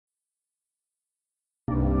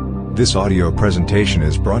This audio presentation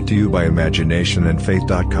is brought to you by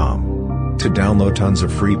imaginationandfaith.com. To download tons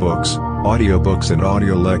of free books, audiobooks and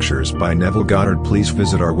audio lectures by Neville Goddard, please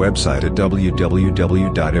visit our website at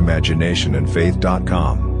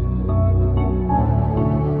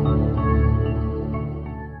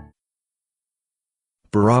www.imaginationandfaith.com.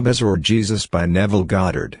 Barabbas or Jesus by Neville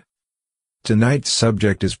Goddard. Tonight's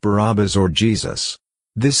subject is Barabbas or Jesus.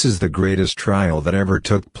 This is the greatest trial that ever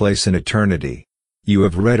took place in eternity. You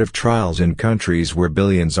have read of trials in countries where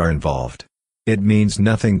billions are involved. It means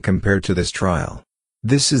nothing compared to this trial.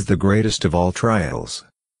 This is the greatest of all trials.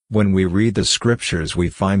 When we read the scriptures, we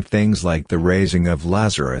find things like the raising of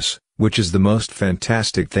Lazarus, which is the most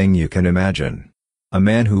fantastic thing you can imagine. A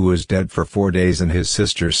man who was dead for 4 days, and his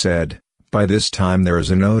sister said, "By this time there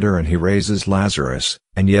is an odor," and he raises Lazarus,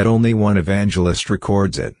 and yet only one evangelist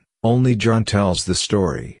records it. Only John tells the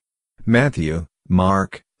story. Matthew,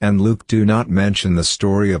 Mark, and Luke do not mention the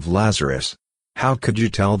story of Lazarus. How could you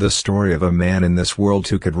tell the story of a man in this world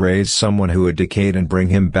who could raise someone who had decayed and bring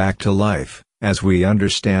him back to life, as we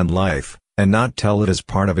understand life, and not tell it as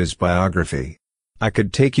part of his biography? I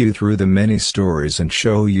could take you through the many stories and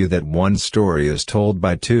show you that one story is told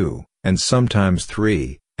by two, and sometimes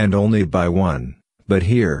three, and only by one, but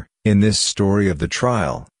here, in this story of the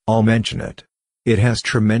trial, I'll mention it. It has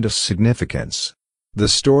tremendous significance. The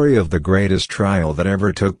story of the greatest trial that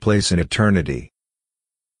ever took place in eternity.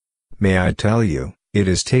 May I tell you, it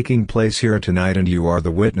is taking place here tonight, and you are the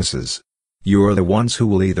witnesses. You are the ones who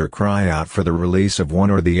will either cry out for the release of one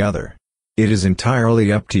or the other. It is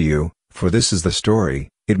entirely up to you, for this is the story.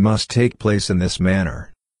 It must take place in this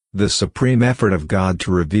manner. The supreme effort of God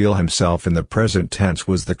to reveal himself in the present tense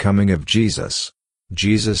was the coming of Jesus.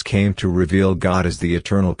 Jesus came to reveal God as the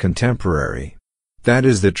eternal contemporary. That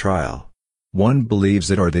is the trial. One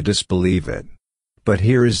believes it or they disbelieve it. But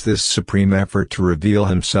here is this supreme effort to reveal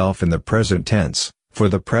himself in the present tense, for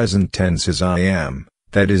the present tense is I am,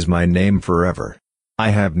 that is my name forever. I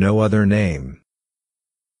have no other name.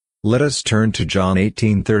 Let us turn to John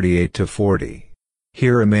 18:38-40.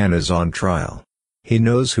 Here a man is on trial. He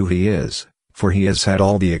knows who he is, for he has had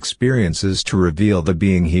all the experiences to reveal the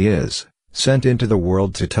being he is, sent into the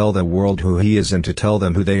world to tell the world who he is and to tell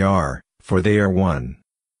them who they are, for they are one.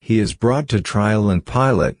 He is brought to trial, and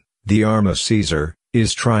Pilate, the arm of Caesar,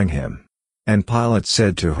 is trying him. And Pilate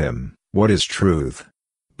said to him, "What is truth?"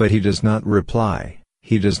 But he does not reply,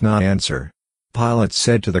 he does not answer. Pilate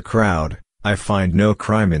said to the crowd, "I find no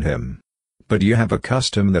crime in him. But you have a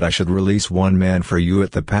custom that I should release one man for you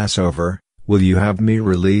at the Passover. Will you have me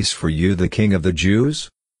release for you the King of the Jews?"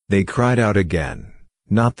 They cried out again,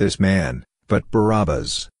 "Not this man, but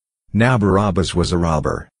Barabbas." Now Barabbas was a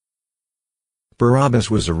robber. Barabbas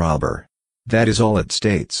was a robber. That is all it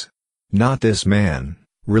states. Not this man,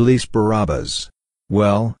 release Barabbas.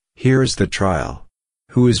 Well, here is the trial.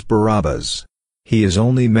 Who is Barabbas? He is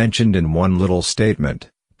only mentioned in one little statement,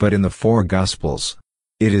 but in the four Gospels.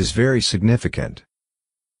 It is very significant.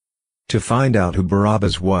 To find out who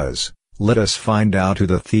Barabbas was, let us find out who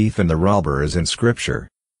the thief and the robber is in Scripture.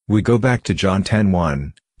 We go back to John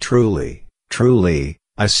 10:1, "Truly, truly,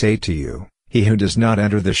 I say to you, he who does not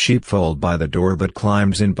enter the sheepfold by the door but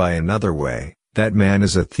climbs in by another way, that man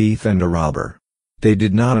is a thief and a robber." They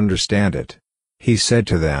did not understand it. He said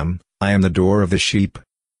to them, "I am the door of the sheep."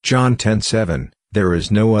 John 10:7, "There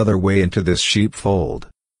is no other way into this sheepfold."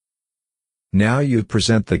 Now you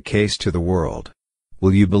present the case to the world.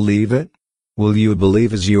 Will you believe it? Will you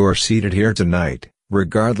believe, as you are seated here tonight,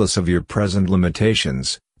 regardless of your present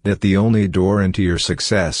limitations, that the only door into your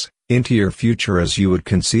success, into your future as you would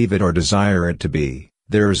conceive it or desire it to be,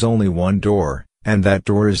 there is only one door, and that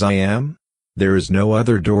door is I am? There is no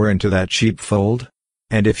other door into that sheepfold?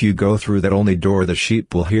 And if you go through that only door, the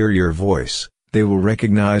sheep will hear your voice, they will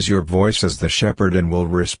recognize your voice as the shepherd and will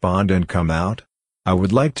respond and come out? I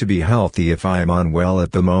would like to be healthy if I am unwell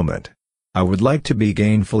at the moment. I would like to be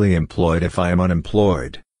gainfully employed if I am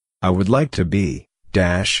unemployed. I would like to be,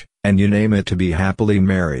 and you name it, to be happily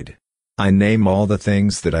married. I name all the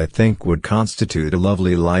things that I think would constitute a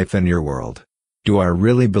lovely life in your world. Do I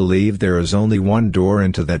really believe there is only one door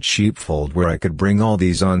into that sheepfold where I could bring all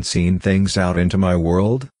these unseen things out into my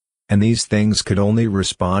world? And these things could only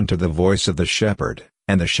respond to the voice of the shepherd,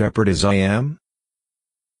 and the shepherd is I am?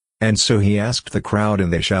 And so he asked the crowd,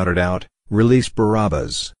 and they shouted out, "Release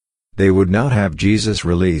Barabbas." They would not have Jesus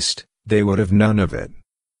released, they would have none of it.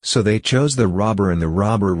 So they chose the robber, and the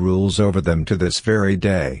robber rules over them to this very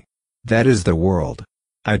day. That is the world.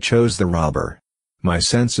 I chose the robber. My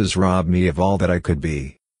senses rob me of all that I could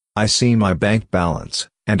be. I see my bank balance,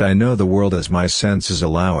 and I know the world as my senses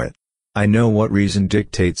allow it. I know what reason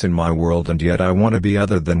dictates in my world, and yet I want to be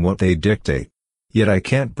other than what they dictate. Yet I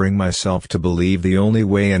can't bring myself to believe the only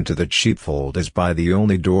way into the sheepfold is by the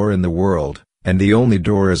only door in the world, and the only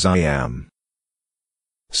door is I am.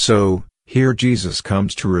 So, here Jesus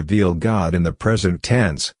comes to reveal God in the present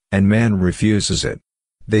tense, and man refuses it.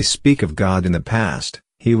 They speak of God in the past,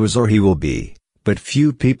 He was or He will be, but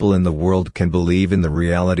few people in the world can believe in the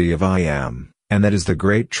reality of I am, and that is the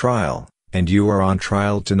great trial, and you are on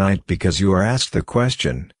trial tonight because you are asked the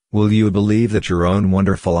question, will you believe that your own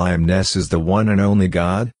wonderful I amness is the one and only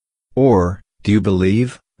God? Or, do you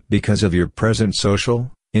believe, because of your present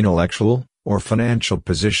social, intellectual, or financial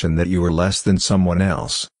position that you are less than someone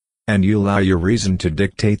else? And you allow your reason to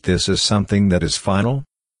dictate this as something that is final?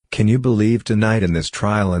 Can you believe tonight in this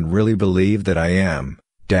trial and really believe that I am,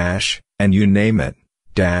 and you name it,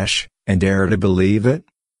 and dare to believe it?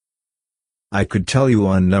 I could tell you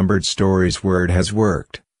unnumbered stories where it has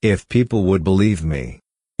worked, if people would believe me.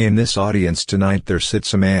 In this audience tonight there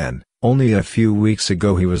sits a man, only a few weeks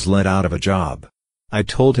ago he was let out of a job. I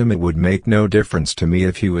told him it would make no difference to me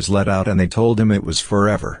if he was let out, and they told him it was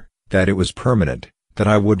forever, that it was permanent, that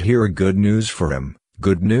I would hear good news for him,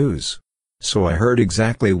 good news. So I heard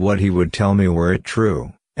exactly what he would tell me were it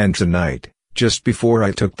true, and tonight, just before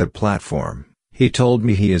I took the platform, he told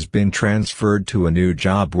me he has been transferred to a new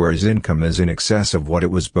job where his income is in excess of what it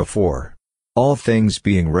was before. All things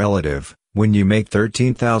being relative, when you make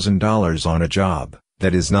 $13,000 on a job,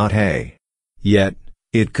 that is not hay. Yet,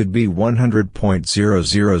 it could be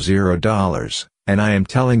 $100,000, and I am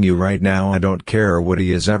telling you right now I don't care what he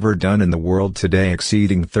has ever done in the world today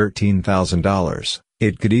exceeding $13,000,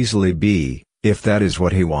 it could easily be, if that is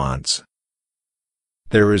what he wants.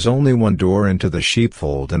 There is only one door into the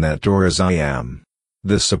sheepfold, and that door is I am.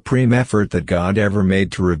 The supreme effort that God ever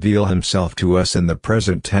made to reveal Himself to us in the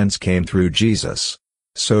present tense came through Jesus.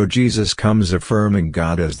 So Jesus comes affirming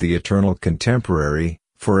God as the eternal contemporary,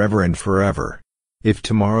 forever and forever. If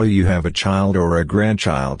tomorrow you have a child or a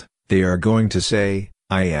grandchild, they are going to say,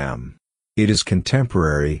 I am. It is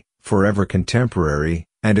contemporary, forever contemporary,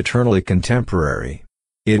 and eternally contemporary.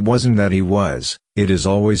 It wasn't that He was, it is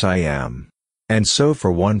always I am. And so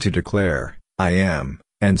for one to declare, I am,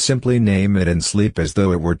 and simply name it and sleep as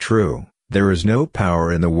though it were true, there is no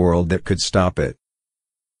power in the world that could stop it.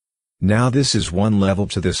 Now this is one level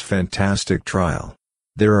to this fantastic trial.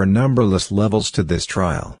 There are numberless levels to this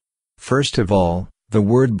trial. First of all, the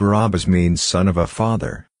word Barabbas means son of a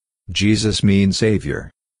father. Jesus means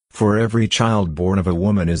Savior. For every child born of a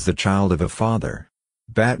woman is the child of a father.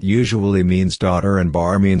 Bat usually means daughter and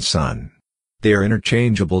Bar means son. They are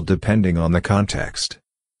interchangeable depending on the context.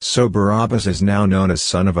 So Barabbas is now known as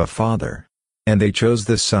son of a father. And they chose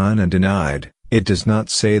the son and denied, it does not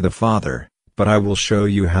say the father, but I will show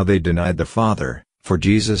you how they denied the father, for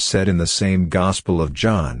Jesus said in the same Gospel of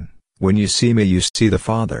John, when you see me you see the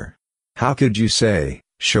Father. How could you say,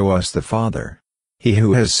 show us the Father? He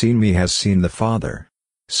who has seen me has seen the Father.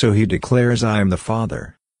 So he declares I am the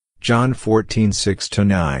Father. John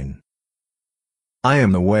 14:6-9. I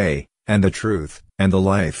am the way, and the truth, and the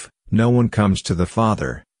life, no one comes to the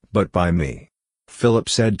Father, but by me. Philip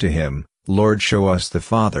said to him, Lord, show us the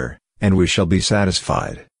Father, and we shall be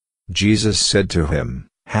satisfied. Jesus said to him,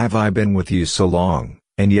 have I been with you so long,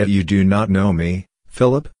 and yet you do not know me,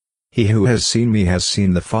 Philip? He who has seen me has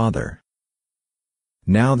seen the Father.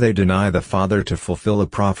 Now they deny the Father to fulfill a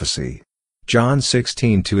prophecy. John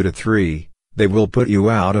 16:2-3, they will put you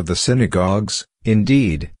out of the synagogues,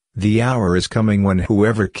 indeed, the hour is coming when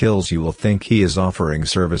whoever kills you will think he is offering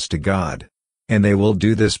service to God. And they will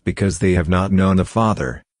do this because they have not known the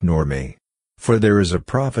Father, nor me. For there is a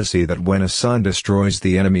prophecy that when a son destroys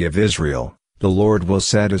the enemy of Israel, the Lord will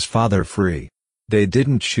set his father free. They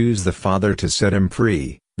didn't choose the Father to set him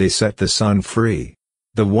free, they set the Son free.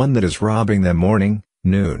 The one that is robbing them morning,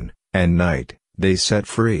 noon, and night, they set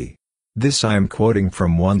free. This I am quoting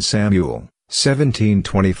from 1 Samuel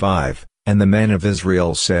 17:25, and the men of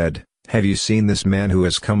Israel said, have you seen this man who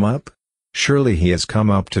has come up? Surely he has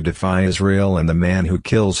come up to defy Israel, and the man who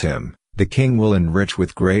kills him, the king will enrich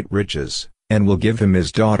with great riches, and will give him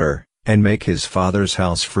his daughter, and make his father's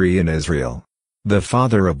house free in Israel. The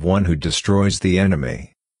father of one who destroys the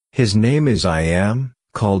enemy. His name is I am,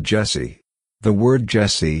 called Jesse. The word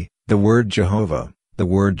Jesse, the word Jehovah, the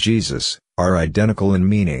word Jesus, are identical in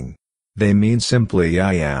meaning. They mean simply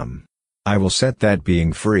I am. I will set that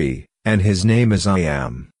being free, and his name is I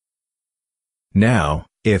am. Now,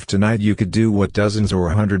 if tonight you could do what dozens or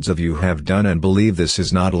hundreds of you have done and believe this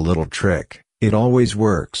is not a little trick, it always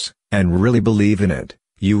works, and really believe in it,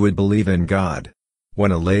 you would believe in God.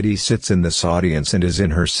 When a lady sits in this audience and is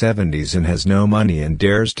in her 70s and has no money and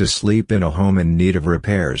dares to sleep in a home in need of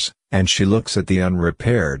repairs, and she looks at the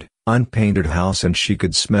unrepaired, unpainted house and she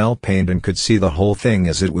could smell paint and could see the whole thing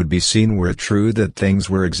as it would be seen were it true that things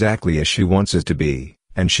were exactly as she wants it to be,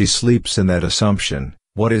 and she sleeps in that assumption,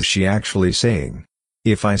 what is she actually saying?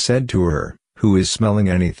 If I said to her, "Who is smelling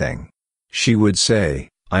anything?" she would say,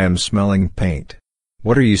 "I am smelling paint."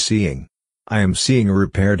 What are you seeing? I am seeing a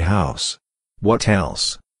repaired house. What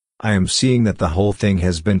else? I am seeing that the whole thing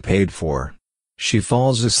has been paid for. She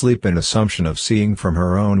falls asleep in assumption of seeing from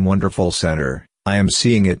her own wonderful center, I am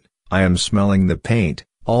seeing it, I am smelling the paint,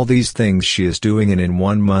 all these things she is doing, and in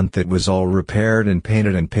 1 month it was all repaired and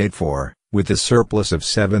painted and paid for, with a surplus of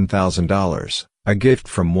 $7,000, a gift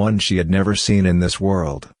from one she had never seen in this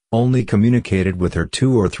world, only communicated with her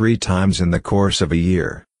 2 or 3 times in the course of a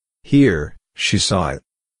year. Here, she saw it.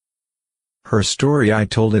 Her story I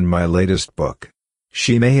told in my latest book.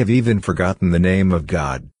 She may have even forgotten the name of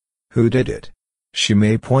God. Who did it? She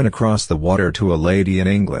may point across the water to a lady in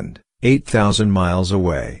England, 8,000 miles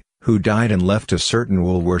away, who died and left a certain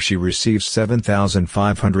will where she received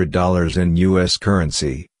 $7,500 in U.S.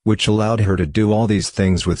 currency, which allowed her to do all these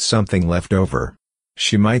things with something left over.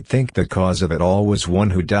 She might think the cause of it all was one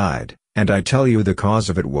who died, and I tell you the cause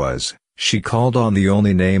of it was, she called on the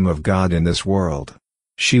only name of God in this world.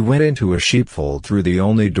 She went into a sheepfold through the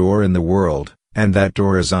only door in the world, and that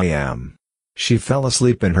door is I Am. She fell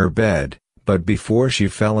asleep in her bed, but before she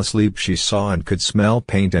fell asleep she saw and could smell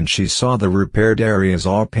paint, and she saw the repaired areas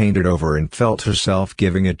all painted over and felt herself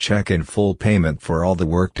giving a check in full payment for all the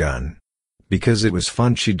work done. Because it was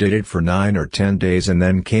fun she did it for 9 or 10 days, and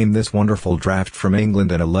then came this wonderful draft from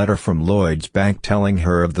England and a letter from Lloyd's Bank telling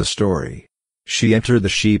her of the story. She entered the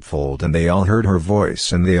sheepfold and they all heard her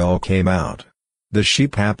voice and they all came out. The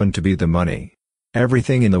sheep happened to be the money.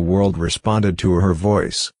 Everything in the world responded to her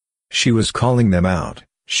voice. She was calling them out,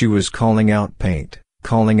 she was calling out paint,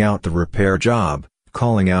 calling out the repair job,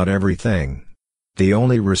 calling out everything. They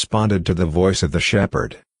only responded to the voice of the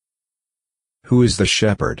shepherd. Who is the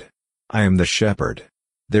shepherd? I am the shepherd.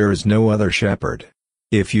 There is no other shepherd.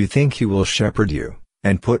 If you think he will shepherd you,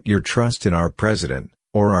 and put your trust in our president,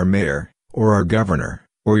 or our mayor, or our governor,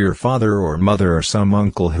 or your father or mother or some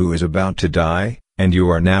uncle who is about to die, and you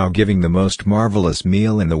are now giving the most marvelous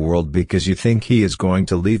meal in the world because you think he is going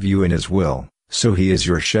to leave you in his will, so he is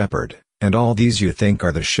your shepherd, and all these you think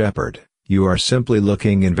are the shepherd, you are simply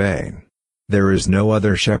looking in vain. There is no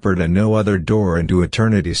other shepherd and no other door into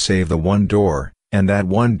eternity save the one door, and that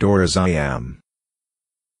one door is I Am.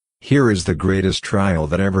 Here is the greatest trial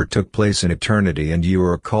that ever took place in eternity, and you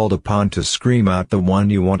are called upon to scream out the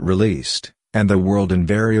one you want released, and the world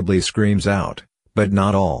invariably screams out, but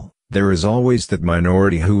not all. There is always that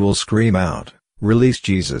minority who will scream out, "Release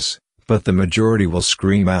Jesus," but the majority will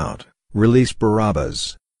scream out, "Release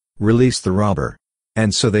Barabbas. Release the robber."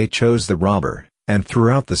 And so they chose the robber, and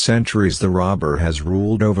throughout the centuries the robber has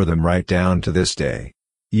ruled over them right down to this day.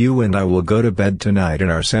 You and I will go to bed tonight and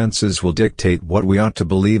our senses will dictate what we ought to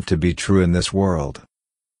believe to be true in this world.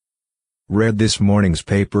 Read this morning's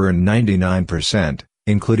paper and 99%,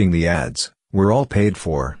 including the ads, were all paid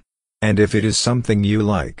for. And if it is something you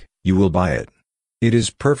like, you will buy it. It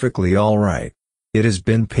is perfectly all right. It has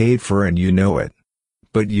been paid for and you know it.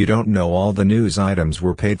 But you don't know all the news items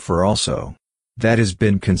were paid for also. That has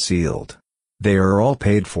been concealed. They are all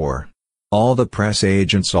paid for. All the press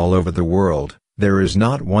agents all over the world, there is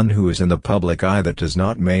not one who is in the public eye that does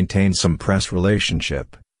not maintain some press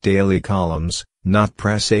relationship, daily columns, not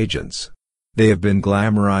press agents. They have been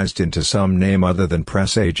glamorized into some name other than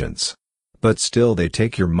press agents. But still they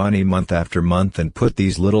take your money month after month and put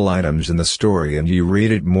these little items in the story and you read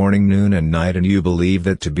it morning, noon and night and you believe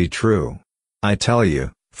that to be true. I tell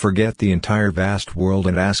you, forget the entire vast world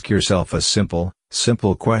and ask yourself a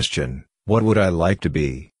simple question, what would I like to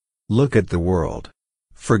be? Look at the world.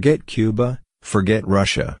 Forget Cuba, forget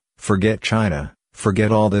Russia, forget China,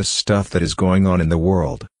 forget all this stuff that is going on in the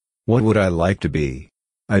world. What would I like to be?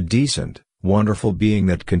 A decent, wonderful being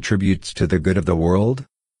that contributes to the good of the world?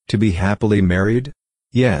 To be happily married?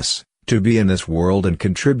 Yes, to be in this world and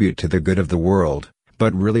contribute to the good of the world,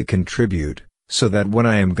 but really contribute, so that when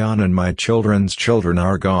I am gone and my children's children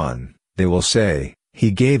are gone, they will say,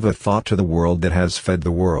 "He gave a thought to the world that has fed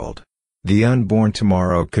the world." The unborn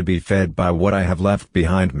tomorrow could be fed by what I have left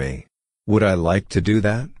behind me. Would I like to do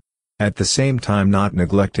that? At the same time not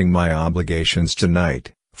neglecting my obligations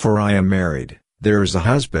tonight, for I am married, there is a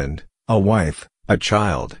husband, a wife, a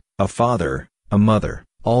child, a father, a mother,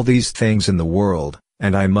 all these things in the world,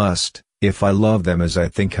 and I must, if I love them as I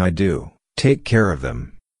think I do, take care of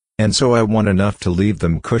them. And so I want enough to leave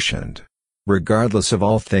them cushioned. Regardless of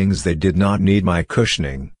all things, they did not need my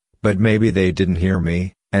cushioning, but maybe they didn't hear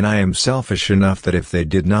me, and I am selfish enough that if they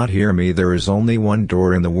did not hear me, there is only one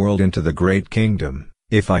door in the world into the great kingdom.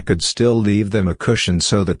 If I could still leave them a cushion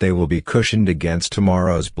so that they will be cushioned against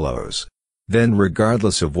tomorrow's blows, then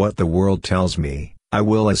regardless of what the world tells me, I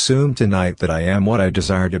will assume tonight that I am what I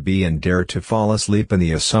desire to be and dare to fall asleep in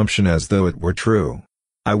the assumption as though it were true.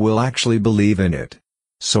 I will actually believe in it.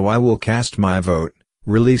 So I will cast my vote,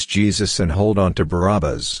 release Jesus and hold on to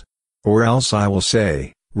Barabbas. Or else I will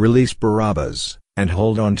say, release Barabbas, and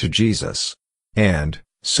hold on to Jesus. And,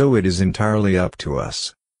 so it is entirely up to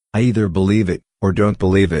us. I either believe it, or don't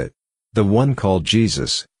believe it. The one called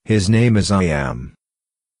Jesus, his name is I Am.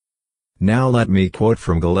 Now let me quote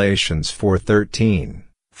from Galatians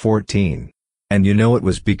 4:13-14. And you know it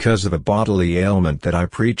was because of a bodily ailment that I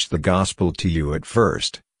preached the gospel to you at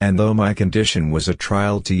first, and though my condition was a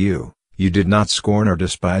trial to you, you did not scorn or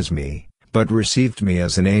despise me, but received me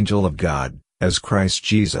as an angel of God, as Christ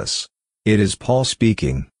Jesus. It is Paul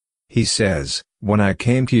speaking. He says, when I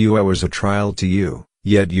came to you I was a trial to you,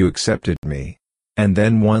 yet you accepted me. And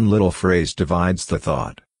then one little phrase divides the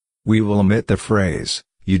thought. We will omit the phrase,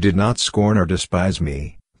 you did not scorn or despise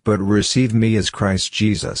me, but received me as Christ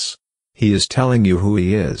Jesus. He is telling you who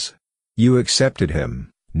he is. You accepted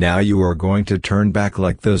him, now you are going to turn back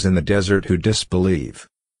like those in the desert who disbelieve.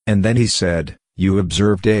 And then he said, you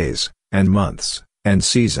observe days, and months, and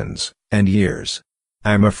seasons, and years.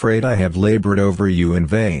 I am afraid I have labored over you in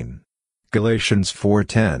vain. Galatians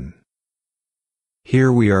 4:10.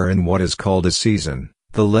 Here we are in what is called a season,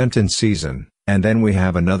 the Lenten season, and then we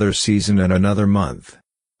have another season and another month.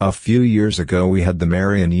 A few years ago we had the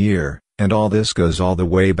Marian year, and all this goes all the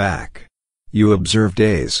way back. You observe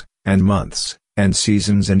days, and months, and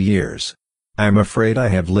seasons and years. I am afraid I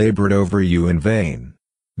have labored over you in vain.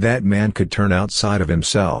 That man could turn outside of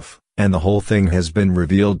himself, and the whole thing has been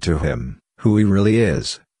revealed to him, who he really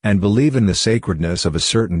is, and believe in the sacredness of a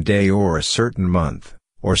certain day or a certain month,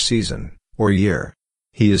 or season, or year.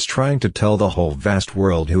 He is trying to tell the whole vast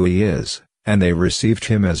world who he is, and they received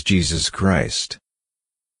him as Jesus Christ.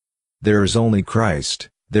 There is only Christ,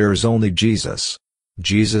 there is only Jesus.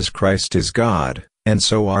 Jesus Christ is God, and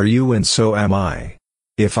so are you and so am I.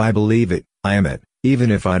 If I believe it, I am it, even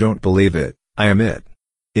if I don't believe it, I am it.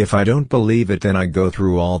 If I don't believe it, then I go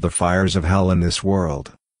through all the fires of hell in this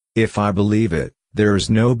world. If I believe it, there is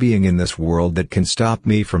no being in this world that can stop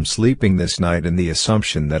me from sleeping this night in the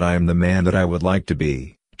assumption that I am the man that I would like to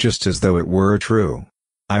be, just as though it were true.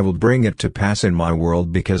 I will bring it to pass in my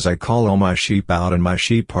world because I call all my sheep out, and my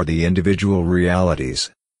sheep are the individual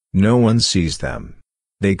realities. No one sees them.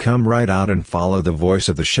 They come right out and follow the voice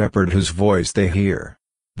of the shepherd whose voice they hear.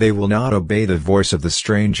 They will not obey the voice of the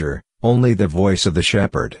stranger, only the voice of the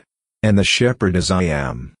shepherd. And the shepherd is I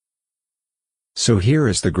Am. So here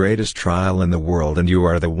is the greatest trial in the world, and you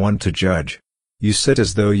are the one to judge. You sit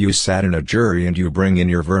as though you sat in a jury and you bring in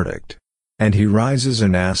your verdict. And he rises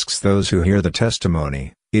and asks those who hear the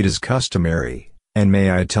testimony, it is customary, and may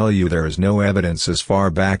I tell you there is no evidence as far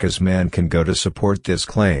back as man can go to support this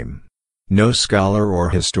claim. No scholar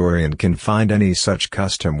or historian can find any such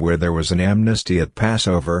custom where there was an amnesty at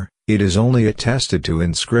Passover, it is only attested to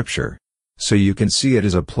in Scripture. So you can see it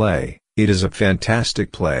is a play, it is a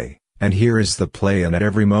fantastic play. And here is the play, and at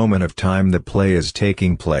every moment of time the play is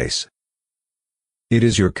taking place. It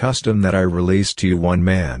is your custom that I release to you one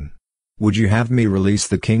man. Would you have me release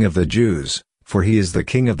the King of the Jews, for he is the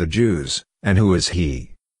King of the Jews, and who is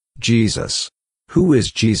he? Jesus. Who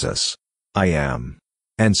is Jesus? I Am.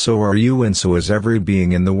 And so are you, and so is every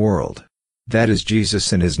being in the world. That is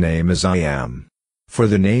Jesus, and his name is I Am. For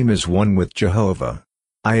the name is one with Jehovah.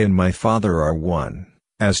 I and my Father are one,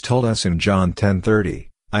 as told us in John 10:30.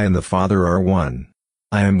 I and the Father are one.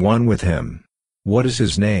 I am one with him. What is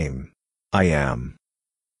his name? I Am.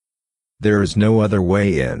 There is no other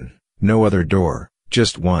way in, no other door,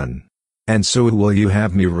 just one. And so will you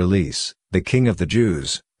have me release the King of the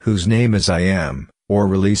Jews, whose name is I Am, or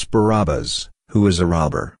release Barabbas, who is a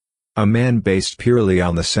robber? A man based purely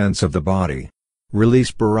on the sense of the body.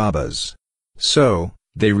 Release Barabbas. So,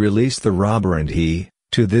 they release the robber, and he,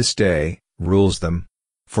 to this day, rules them.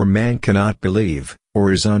 For man cannot believe,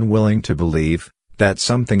 or is unwilling to believe, that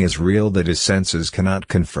something is real that his senses cannot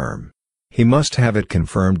confirm. He must have it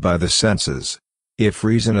confirmed by the senses. If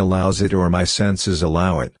reason allows it or my senses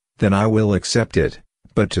allow it, then I will accept it,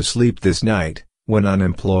 but to sleep this night, when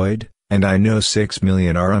unemployed, and I know 6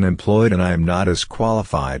 million are unemployed and I am not as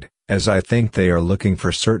qualified, as I think they are looking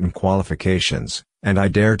for certain qualifications, and I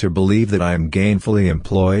dare to believe that I am gainfully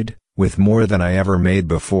employed, with more than I ever made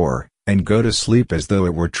before, and go to sleep as though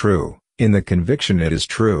it were true, in the conviction it is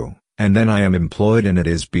true, and then I am employed and it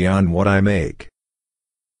is beyond what I make.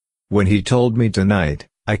 When he told me tonight,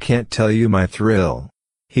 I can't tell you my thrill.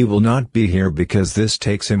 He will not be here because this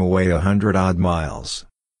takes him away 100-odd miles.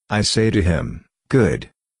 I say to him, good.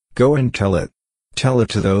 Go and tell it. Tell it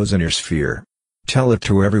to those in your sphere. Tell it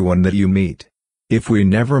to everyone that you meet. If we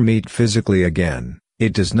never meet physically again,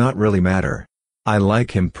 it does not really matter. I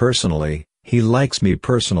like him personally, he likes me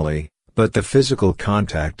personally, but the physical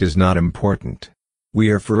contact is not important. We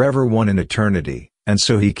are forever one in eternity, and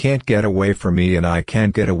so he can't get away from me and I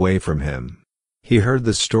can't get away from him. He heard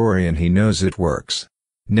the story and he knows it works.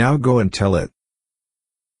 Now go and tell it.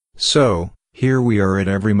 So, here we are at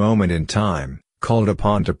every moment in time, called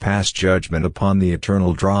upon to pass judgment upon the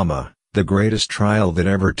eternal drama, the greatest trial that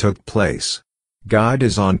ever took place. God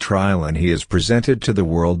is on trial and he is presented to the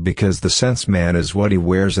world because the sense man is what he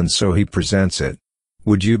wears and so he presents it.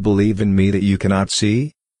 Would you believe in me that you cannot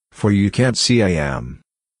see? For you can't see I am.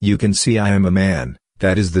 You can see I am a man,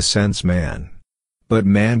 that is the sense man. But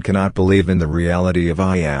man cannot believe in the reality of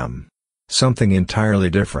I am. Something entirely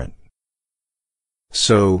different.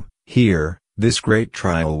 So, here, this great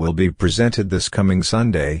trial will be presented this coming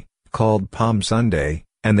Sunday, called Palm Sunday,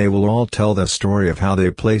 and they will all tell the story of how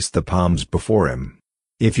they placed the palms before him.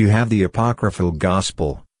 If you have the apocryphal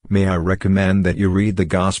gospel, may I recommend that you read the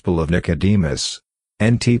Gospel of Nicodemus.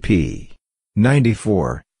 NTP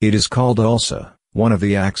 94, it is called also, one of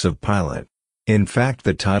the Acts of Pilate. In fact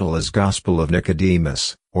the title is Gospel of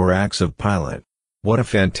Nicodemus, or Acts of Pilate. What a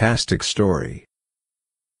fantastic story.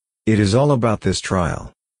 It is all about this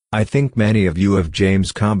trial. I think many of you have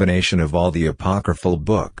James' combination of all the apocryphal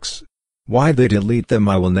books. Why they delete them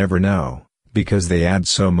I will never know, because they add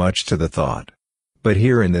so much to the thought. But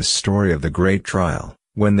here in this story of the great trial,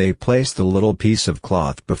 when they placed the little piece of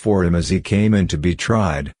cloth before him as he came in to be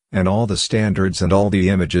tried, and all the standards and all the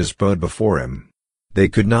images bowed before him, they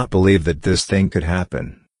could not believe that this thing could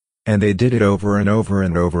happen. And they did it over and over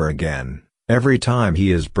and over again, every time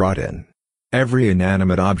he is brought in. Every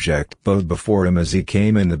inanimate object bowed before him as he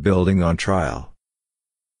came in the building on trial.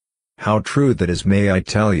 How true that is, may I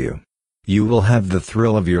tell you. You will have the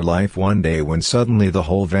thrill of your life one day when suddenly the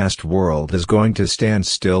whole vast world is going to stand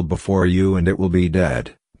still before you and it will be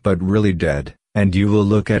dead, but really dead, and you will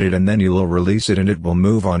look at it and then you will release it and it will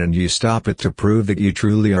move on and you stop it to prove that you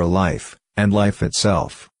truly are life, and life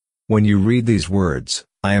itself. When you read these words,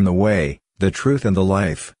 I am the way, the truth and the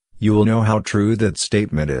life, you will know how true that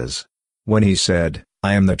statement is. When he said,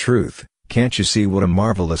 I am the truth, can't you see what a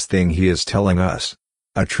marvelous thing he is telling us?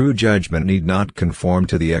 A true judgment need not conform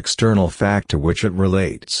to the external fact to which it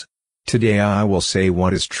relates. Today I will say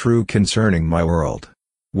what is true concerning my world.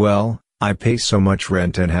 Well, I pay so much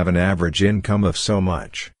rent and have an average income of so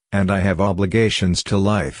much, and I have obligations to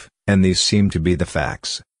life, and these seem to be the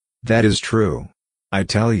facts. That is true. I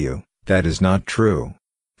tell you, that is not true.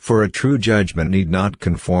 For a true judgment need not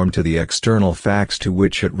conform to the external facts to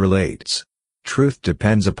which it relates. Truth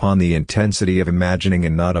depends upon the intensity of imagining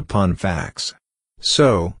and not upon facts.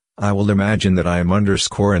 So, I will imagine that I am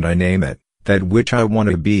underscore and I name it, that which I want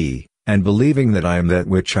to be, and believing that I am that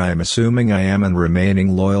which I am assuming I am and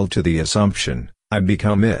remaining loyal to the assumption, I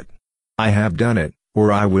become it. I have done it,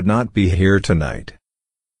 or I would not be here tonight.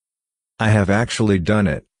 I have actually done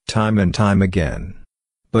it, time and time again.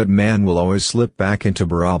 But man will always slip back into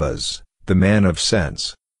Barabbas, the man of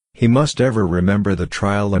sense. He must ever remember the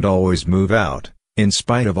trial and always move out, in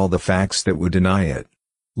spite of all the facts that would deny it.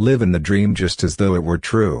 Live in the dream just as though it were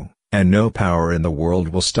true, and no power in the world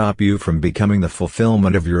will stop you from becoming the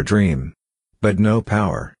fulfillment of your dream. But no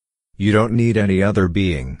power. You don't need any other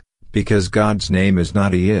being, because God's name is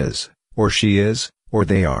not He is, or she is, or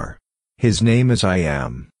they are. His name is I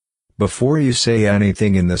am. Before you say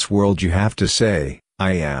anything in this world you have to say,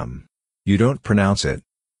 I am. You don't pronounce it.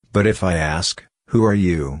 But if I ask, who are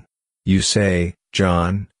you? You say,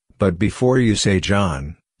 John, but before you say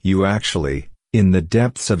John, you actually, in the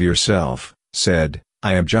depths of yourself, said,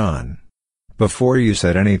 I am John. Before you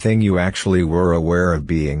said anything you actually were aware of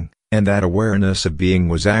being, and that awareness of being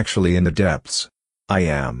was actually in the depths. I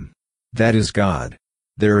am. That is God.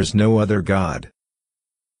 There is no other God.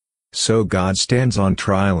 So God stands on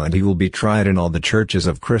trial and He will be tried in all the churches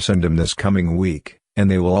of Christendom this coming week, and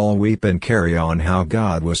they will all weep and carry on how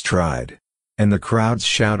God was tried. And the crowds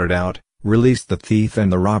shouted out, Release the thief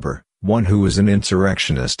and the robber, one who is an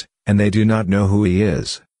insurrectionist, and they do not know who he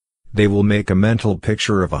is. They will make a mental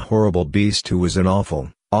picture of a horrible beast who is an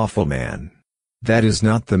awful, awful man. That is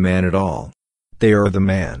not the man at all. They are the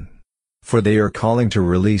man. For they are calling to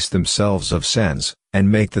release themselves of sense, and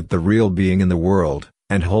make that the real being in the world,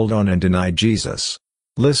 and hold on and deny Jesus.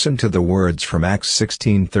 Listen to the words from Acts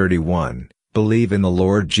 16:31, Believe in the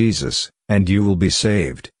Lord Jesus, and you will be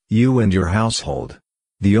saved, you and your household.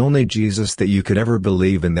 The only Jesus that you could ever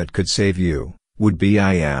believe in that could save you, would be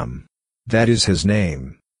I Am. That is his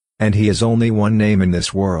name. And he has only one name in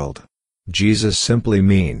this world. Jesus simply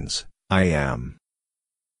means, I am.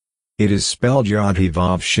 It is spelled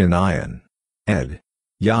Yod-Heh-Vav Shin-Ayin. Ed.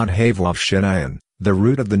 Yod-Heh-Vav Shin-Ayin, the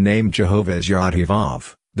root of the name Jehovah is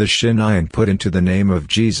Yod-Heh-Vav, the Shin-Ayin put into the name of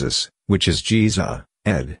Jesus, which is Jesus.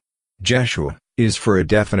 Ed. Jeshua, is for a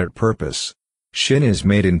definite purpose. Shin is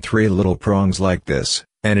made in 3 little prongs like this,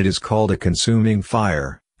 and it is called a consuming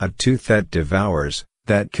fire, a tooth that devours,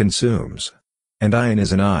 that consumes. And Ayin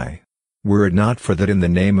is an eye. Were it not for that in the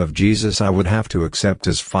name of Jesus I would have to accept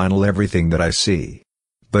as final everything that I see.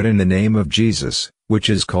 But in the name of Jesus, which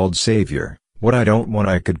is called Savior, what I don't want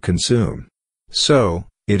I could consume. So,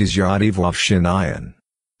 it is Yod-Heh-Vav Shin-Ayin.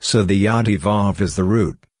 So the Yod-Heh-Vav is the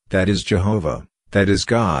root, that is Jehovah, that is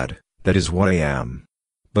God, that is what I am.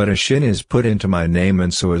 But a Shin is put into my name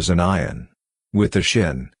and so is an Ayin. With the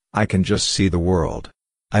Shin, I can just see the world.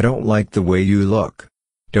 I don't like the way you look.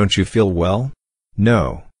 Don't you feel well?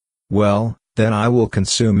 No. Well, then I will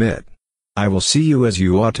consume it. I will see you as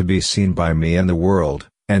you ought to be seen by me and the world,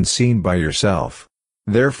 and seen by yourself.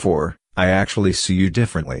 Therefore, I actually see you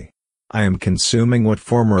differently. I am consuming what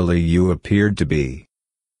formerly you appeared to be.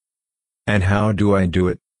 And how do I do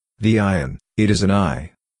it? The Ayin, it is an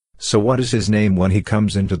eye. So what is his name when he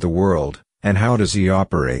comes into the world, and how does he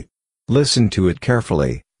operate? Listen to it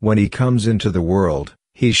carefully. When he comes into the world,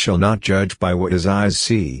 he shall not judge by what his eyes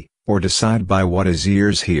see, or decide by what his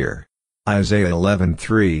ears hear. Isaiah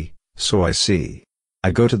 11:3, so I see.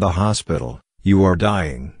 I go to the hospital, you are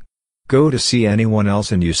dying. Go to see anyone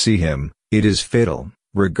else and you see him, it is fatal,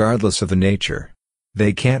 regardless of the nature.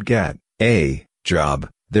 They can't get a job,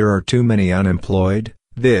 there are too many unemployed,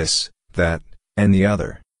 this, that, and the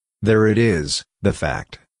other. There it is, the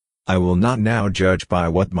fact. I will not now judge by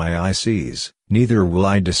what my eye sees, neither will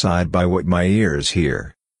I decide by what my ears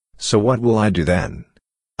hear. So what will I do then?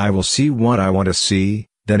 I will see what I want to see,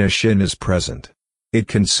 then a Shin is present. It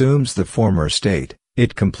consumes the former state,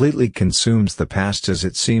 it completely consumes the past as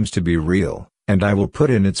it seems to be real, and I will put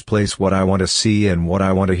in its place what I want to see and what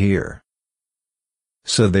I want to hear.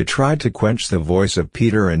 So they tried to quench the voice of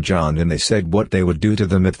Peter and John, and they said what they would do to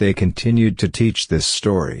them if they continued to teach this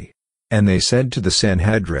story. And they said to the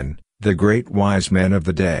Sanhedrin, the great wise men of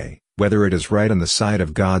the day, whether it is right in the sight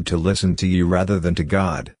of God to listen to you rather than to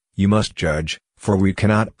God, you must judge, for we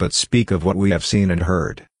cannot but speak of what we have seen and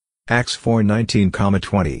heard. Acts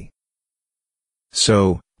 4:19-20.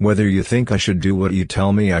 So, whether you think I should do what you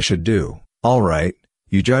tell me I should do, all right,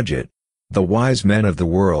 you judge it. The wise men of the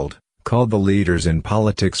world, called the leaders in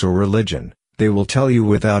politics or religion, they will tell you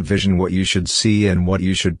without vision what you should see and what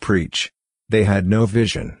you should preach. They had no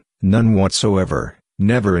vision, none whatsoever,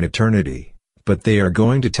 never in eternity, but they are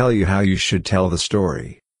going to tell you how you should tell the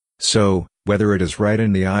story. So, whether it is right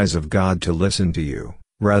in the eyes of God to listen to you,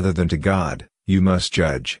 rather than to God, you must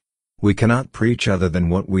judge. We cannot preach other than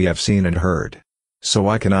what we have seen and heard. So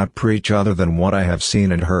I cannot preach other than what I have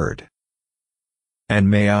seen and heard. And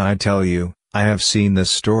may I tell you, I have seen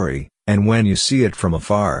this story, and when you see it from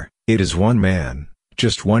afar, it is one man,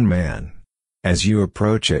 just one man. As you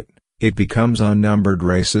approach it, it becomes unnumbered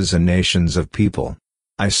races and nations of people.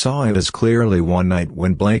 I saw it as clearly one night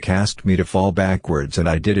when Blake asked me to fall backwards, and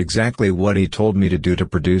I did exactly what he told me to do to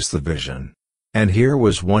produce the vision. And here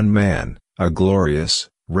was one man, a glorious,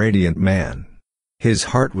 radiant man. His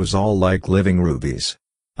heart was all like living rubies.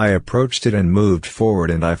 I approached it and moved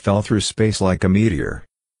forward, and I fell through space like a meteor.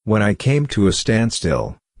 When I came to a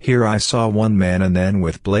standstill, here I saw one man, and then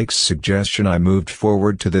with Blake's suggestion I moved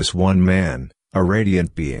forward to this one man, a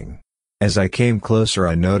radiant being. As I came closer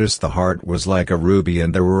I noticed the heart was like a ruby,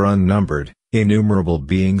 and there were unnumbered, innumerable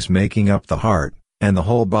beings making up the heart, and the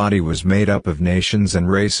whole body was made up of nations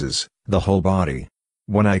and races, the whole body.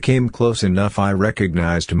 When I came close enough I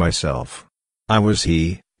recognized myself. I was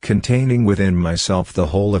he, containing within myself the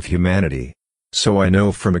whole of humanity. So I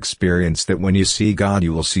know from experience that when you see God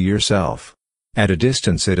you will see yourself. At a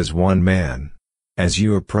distance it is one man. As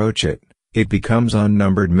you approach it, it becomes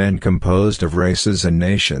unnumbered men composed of races and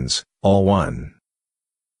nations, all one.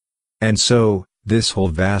 And so, this whole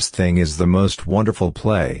vast thing is the most wonderful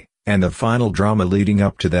play, and the final drama leading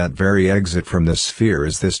up to that very exit from this sphere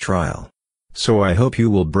is this trial. So I hope you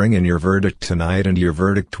will bring in your verdict tonight, and your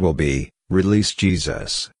verdict will be, release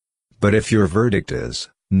Jesus. But if your verdict is,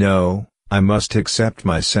 no, I must accept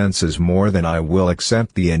my senses more than I will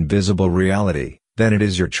accept the invisible reality, then it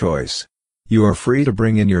is your choice. You are free to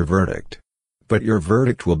bring in your verdict. But your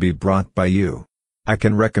verdict will be brought by you. I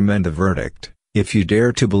can recommend a verdict, If you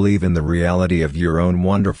dare to believe in the reality of your own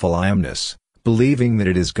wonderful I amness, believing that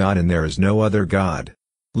it is God and there is no other God.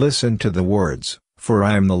 Listen to the words, "For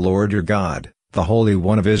I am the Lord your God, the Holy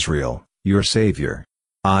One of Israel, your Savior.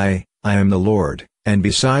 I am the Lord, and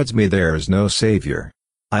besides me there is no Savior."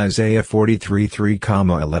 Isaiah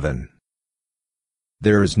 43:3-11.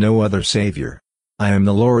 There is no other Savior. I am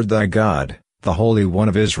the Lord thy God, the Holy One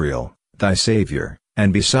of Israel, thy Savior,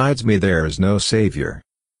 and besides me there is no Savior.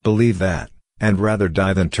 Believe that, and rather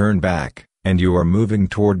die than turn back, and you are moving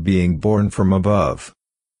toward being born from above.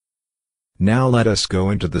 Now let us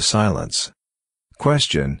go into the silence.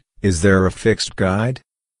 Question: is there a fixed guide?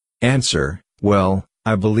 Answer: well,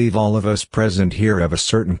 I believe all of us present here have a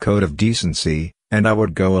certain code of decency, and I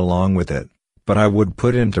would go along with it, but I would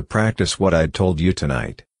put into practice what I told you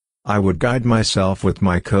tonight. I would guide myself with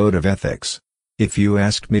my code of ethics. If you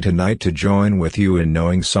asked me tonight to join with you in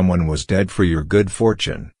knowing someone was dead for your good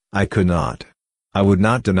fortune, I could not. I would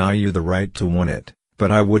not deny you the right to want it,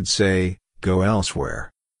 but I would say, go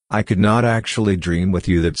elsewhere. I could not actually dream with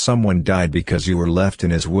you that someone died because you were left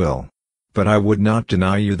in his will. But I would not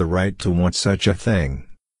deny you the right to want such a thing.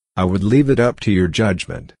 I would leave it up to your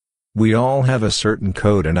judgment. We all have a certain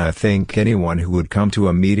code, and I think anyone who would come to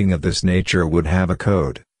a meeting of this nature would have a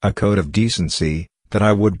code of decency, that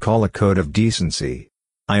I would call a code of decency.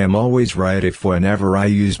 I am always right if whenever I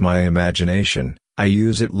use my imagination, I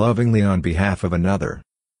use it lovingly on behalf of another.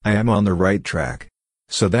 I am on the right track.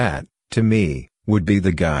 So that, to me, would be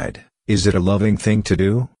the guide. Is it a loving thing to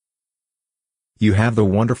do? You have the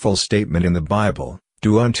wonderful statement in the Bible,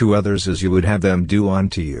 "Do unto others as you would have them do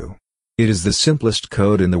unto you." It is the simplest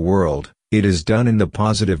code in the world. It is done in the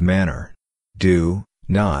positive manner. Do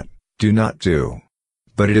not do.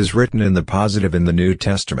 But it is written in the positive in the New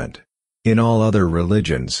Testament. In all other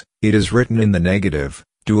religions, it is written in the negative,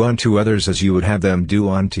 "Do unto others as you would have them do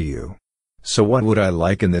unto you." So what would I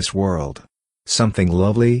like in this world? Something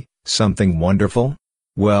lovely, something wonderful?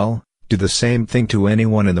 Well, do the same thing to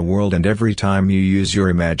anyone in the world, and every time you use your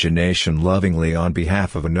imagination lovingly on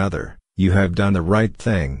behalf of another, you have done the right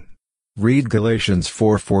thing. Read Galatians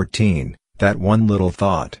 4:14, that one little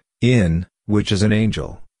thought, "in, which is an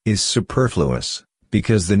angel," is superfluous,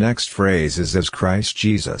 because the next phrase is "as Christ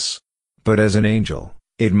Jesus." But as an angel,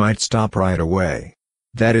 it might stop right away.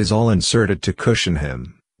 That is all inserted to cushion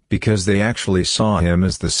him, because they actually saw him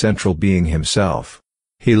as the central being himself.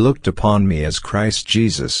 He looked upon me as Christ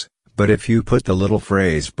Jesus, but if you put the little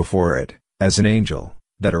phrase before it, "as an angel,"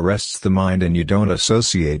 that arrests the mind and you don't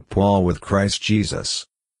associate Paul with Christ Jesus.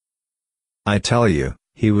 I tell you,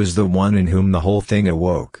 he was the one in whom the whole thing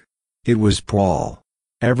awoke. It was Paul.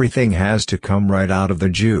 Everything has to come right out of the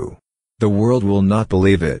Jew. The world will not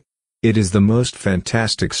believe it. It is the most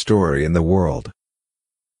fantastic story in the world.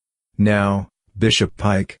 Now, Bishop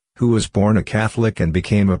Pike, who was born a Catholic and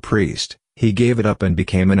became a priest, he gave it up and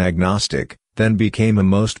became an agnostic, then became a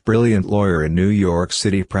most brilliant lawyer in New York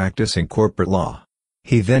City practicing corporate law.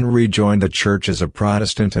 He then rejoined the church as a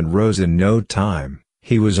Protestant and rose in no time,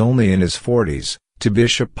 he was only in his 40s, to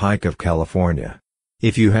Bishop Pike of California.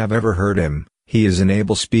 If you have ever heard him, he is an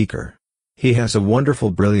able speaker. He has a wonderful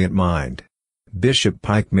brilliant mind. Bishop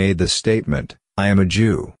Pike made the statement, "I am a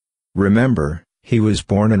Jew." Remember, he was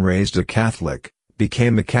born and raised a Catholic,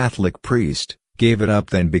 became a Catholic priest, gave it up,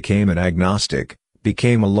 then became an agnostic,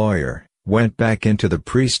 became a lawyer, went back into the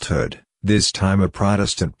priesthood, this time a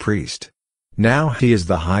Protestant priest. Now he is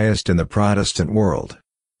the highest in the Protestant world.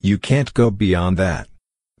 You can't go beyond that.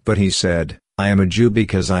 But he said, "I am a Jew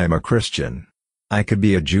because I am a Christian." I could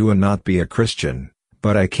be a Jew and not be a Christian,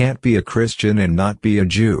 but I can't be a Christian and not be a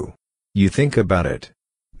Jew. You think about it.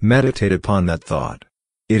 Meditate upon that thought.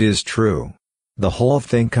 It is true. The whole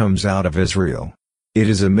thing comes out of Israel. It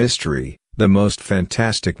is a mystery, the most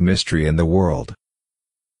fantastic mystery in the world.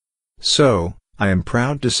 So, I am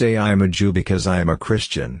proud to say I am a Jew because I am a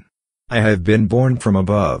Christian. I have been born from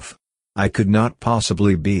above. I could not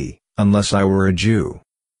possibly be, unless I were a Jew.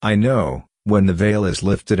 I know, when the veil is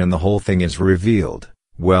lifted and the whole thing is revealed,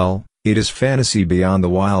 well, it is fantasy beyond the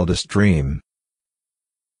wildest dream.